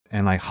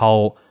and like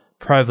how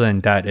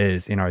prevalent that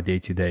is in our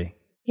day-to-day?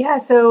 Yeah,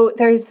 so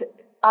there's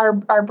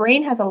our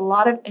brain has a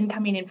lot of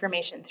incoming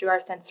information through our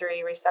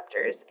sensory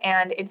receptors,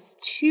 and it's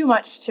too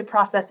much to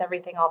process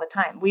everything all the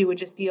time. We would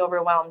just be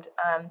overwhelmed.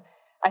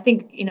 I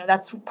think,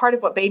 that's part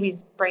of what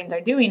babies' brains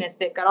are doing is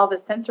they've got all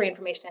this sensory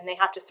information and they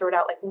have to sort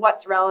out like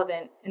what's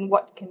relevant and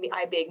what can be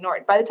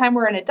ignored. By the time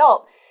we're an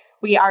adult,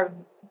 we are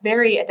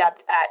very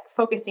adept at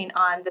focusing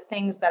on the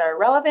things that are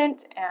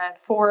relevant and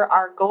for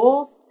our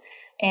goals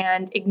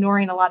and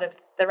ignoring a lot of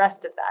the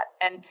rest of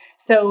that. And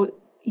so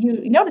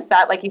you notice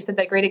that, like you said,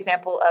 that great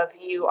example of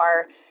you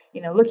are,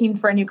 looking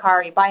for a new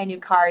car, you buy a new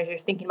car, you're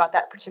thinking about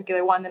that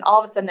particular one, then all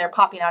of a sudden they're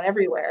popping out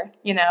everywhere,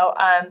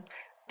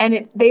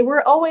 and they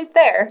were always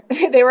there.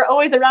 They were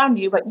always around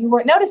you, but you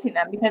weren't noticing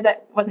them because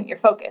that wasn't your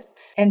focus.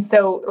 And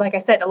so, like I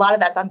said, a lot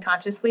of that's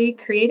unconsciously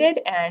created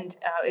and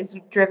is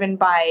driven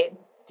by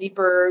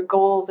deeper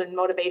goals and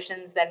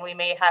motivations than we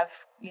may have,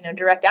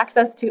 direct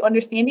access to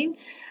understanding.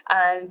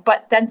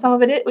 But then some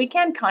of it we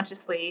can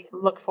consciously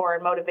look for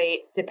and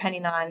motivate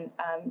depending on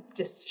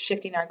just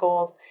shifting our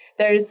goals.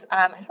 There's,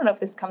 I don't know if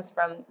this comes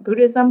from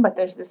Buddhism, but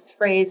there's this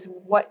phrase,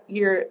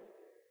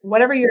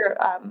 whatever your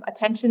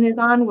attention is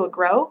on will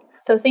grow.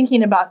 So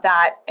thinking about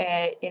that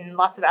in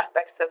lots of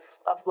aspects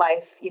of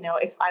life,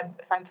 if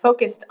I'm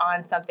focused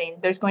on something,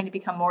 there's going to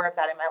become more of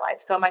that in my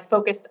life. So am I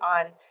focused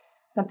on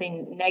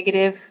something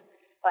negative,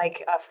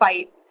 like a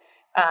fight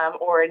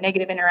or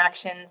negative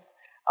interactions,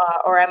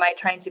 or am I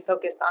trying to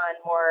focus on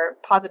more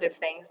positive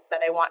things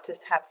that I want to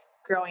have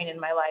growing in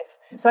my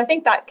life? So I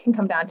think that can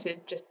come down to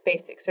just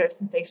basic sort of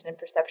sensation and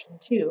perception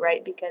too,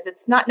 right? Because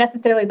it's not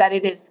necessarily that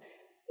it is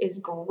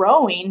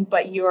growing,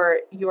 but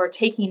you're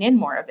taking in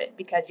more of it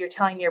because you're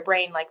telling your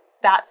brain like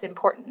that's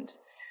important.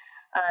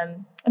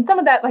 And some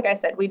of that, like I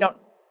said, we don't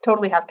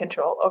totally have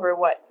control over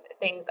what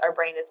things our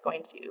brain is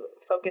going to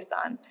focus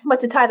on. But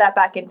to tie that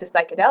back into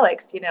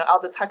psychedelics,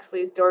 Aldous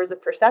Huxley's Doors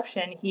of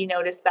Perception, he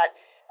noticed that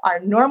our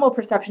normal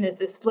perception is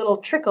this little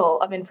trickle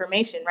of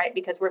information, right?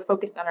 Because we're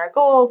focused on our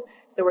goals,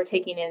 so we're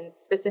taking in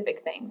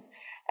specific things.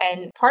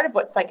 And part of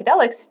what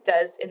psychedelics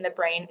does in the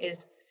brain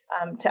is,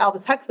 to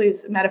Aldous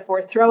Huxley's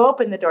metaphor, throw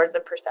open the doors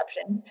of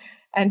perception.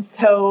 And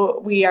so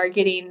we are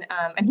getting,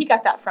 and he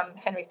got that from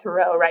Henry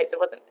Thoreau, right? So it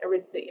wasn't,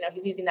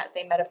 he's using that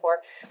same metaphor.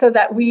 So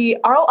that we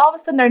are all of a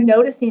sudden are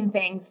noticing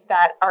things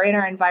that are in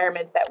our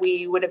environment that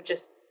we would have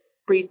just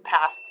breezed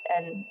past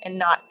and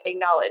not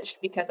acknowledged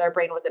because our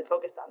brain wasn't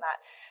focused on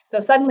that. So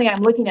suddenly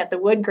I'm looking at the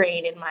wood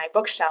grain in my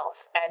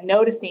bookshelf and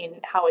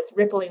noticing how it's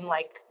rippling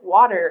like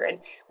water. And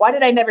why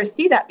did I never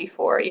see that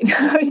before?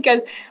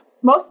 Because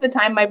most of the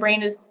time my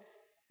brain is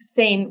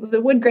saying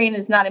the wood grain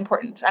is not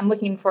important. I'm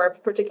looking for a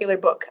particular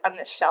book on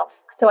this shelf.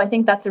 So I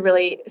think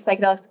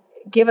psychedelics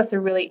give us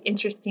a really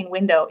interesting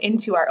window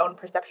into our own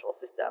perceptual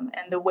system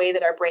and the way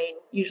that our brain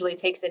usually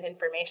takes in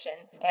information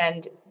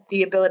and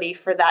the ability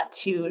for that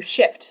to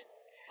shift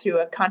through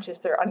a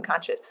conscious or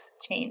unconscious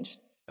change.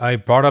 I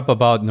brought up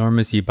about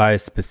normacy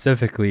bias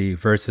specifically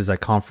versus a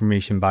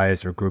confirmation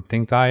bias or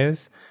groupthink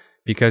bias,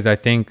 because I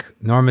think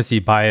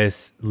normacy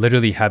bias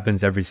literally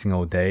happens every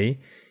single day.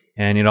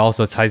 And it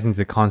also ties into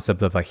the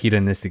concept of a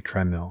hedonistic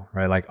treadmill,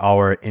 right? Like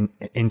our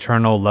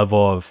internal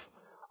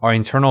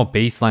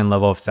baseline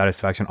level of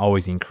satisfaction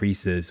always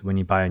increases when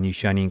you buy a new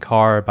shiny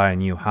car, buy a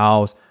new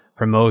house,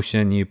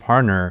 promotion, new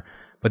partner,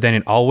 but then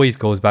it always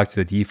goes back to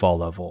the default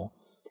level.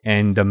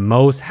 And the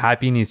most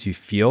happiness you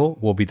feel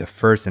will be the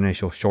first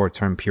initial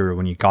short-term period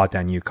when you got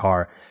that new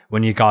car,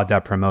 when you got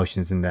that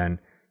promotions, and then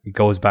it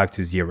goes back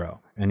to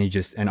zero.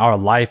 And our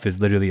life is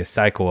literally a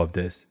cycle of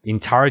this. The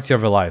entirety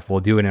of our life,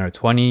 we'll do it in our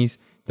 20s,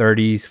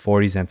 30s,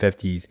 40s, and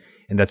 50s.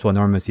 And that's what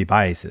normacy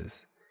bias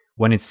is.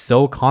 When it's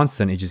so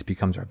constant, it just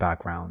becomes our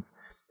background,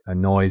 a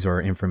noise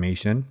or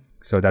information.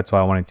 So that's why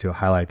I wanted to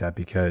highlight that,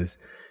 because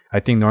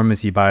I think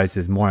normacy bias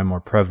is more and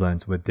more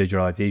prevalent with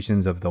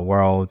digitalizations of the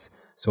world,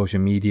 social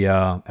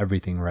media,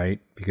 everything, right?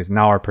 Because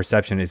now our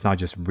perception is not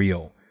just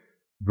real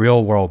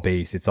world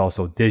based, it's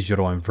also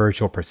digital and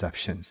virtual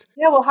perceptions.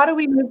 Yeah, well, how do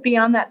we move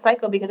beyond that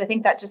cycle? Because I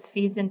think that just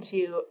feeds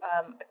into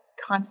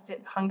constant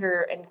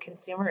hunger and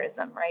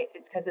consumerism, right?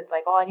 It's because it's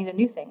like, oh, I need a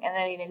new thing, and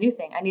then I need a new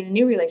thing. I need a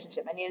new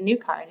relationship. I need a new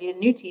car. I need a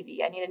new TV.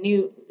 I need a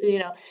new,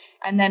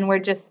 and then we're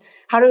just,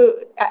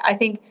 I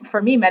think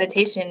for me,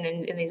 meditation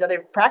and these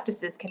other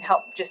practices can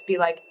help just be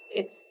like,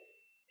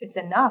 it's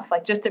enough.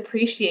 Like just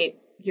appreciate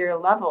your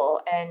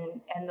level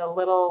and the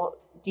little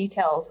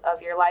details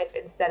of your life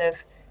instead of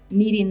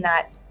needing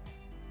that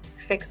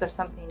fix of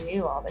something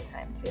new all the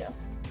time too.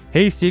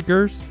 Hey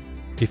Seekers,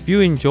 if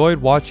you enjoyed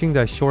watching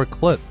that short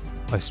clip,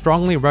 I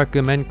strongly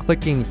recommend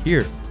clicking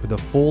here for the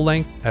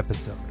full-length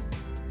episode.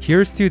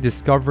 Here's to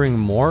discovering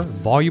more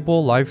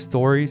valuable life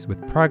stories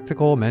with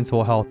practical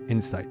mental health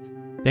insights.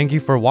 Thank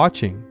you for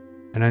watching,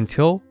 and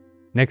until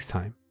next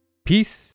time, peace